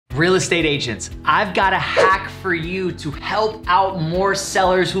Real estate agents, I've got a hack for you to help out more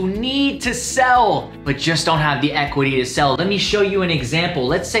sellers who need to sell, but just don't have the equity to sell. Let me show you an example.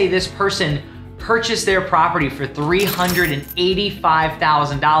 Let's say this person purchased their property for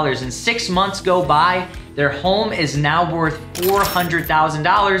 $385,000 and 6 months go by, their home is now worth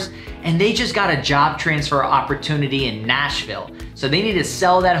 $400,000 and they just got a job transfer opportunity in Nashville. So they need to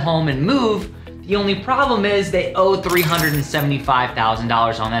sell that home and move. The only problem is they owe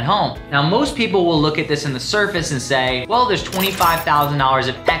 $375,000 on that home. Now, most people will look at this in the surface and say, well, there's $25,000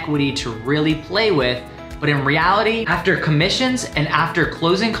 of equity to really play with. But in reality, after commissions and after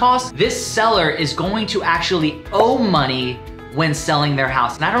closing costs, this seller is going to actually owe money when selling their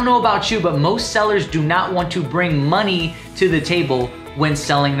house. And I don't know about you, but most sellers do not want to bring money to the table when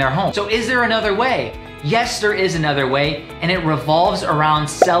selling their home. So is there another way? Yes, there is another way, and it revolves around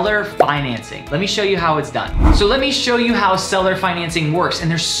seller financing. Let me show you how it's done. So let me show you how seller financing works.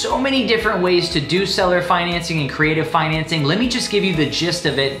 And there's so many different ways to do seller financing and creative financing. Let me just give you the gist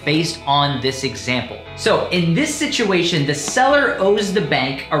of it based on this example. So in this situation, the seller owes the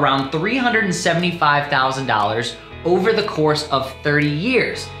bank around $375,000 over the course of 30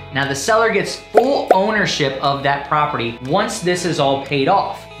 years. Now the seller gets full ownership of that property once this is all paid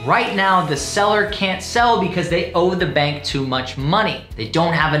off. Right now, the seller can't sell because they owe the bank too much money. They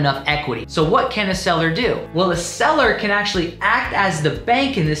don't have enough equity. So what can a seller do? Well, a seller can actually act as the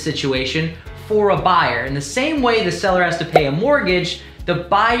bank in this situation for a buyer. In the same way the seller has to pay a mortgage, the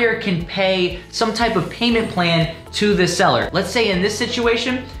buyer can pay some type of payment plan to the seller. Let's say in this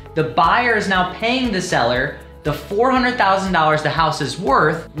situation, the buyer is now paying the seller the $400,000 the house is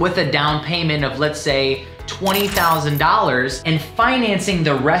worth with a down payment of, let's say, $20,000 and financing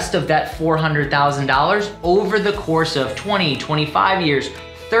the rest of that $400,000 over the course of 20, 25 years,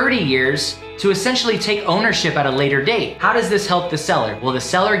 30 years to essentially take ownership at a later date. How does this help the seller? Well, the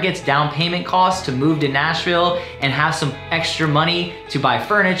seller gets down payment costs to move to Nashville and have some extra money to buy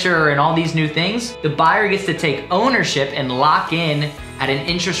furniture and all these new things. The buyer gets to take ownership and lock in at an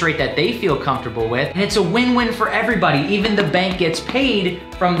interest rate that they feel comfortable with. And it's a win-win for everybody. Even the bank gets paid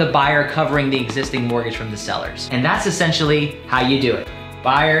from the buyer covering the existing mortgage from the sellers. And that's essentially how you do it.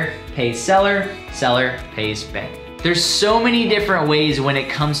 Buyer pays seller, seller pays bank. There's so many different ways when it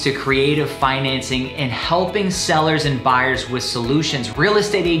comes to creative financing and helping sellers and buyers with solutions. Real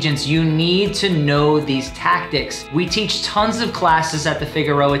estate agents, you need to know these tactics. We teach tons of classes at the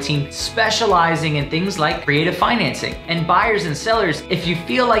Figueroa team specializing in things like creative financing. And buyers and sellers, if you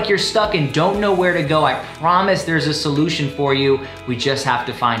feel like you're stuck and don't know where to go, I promise there's a solution for you. We just have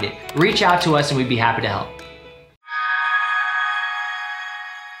to find it. Reach out to us and we'd be happy to help.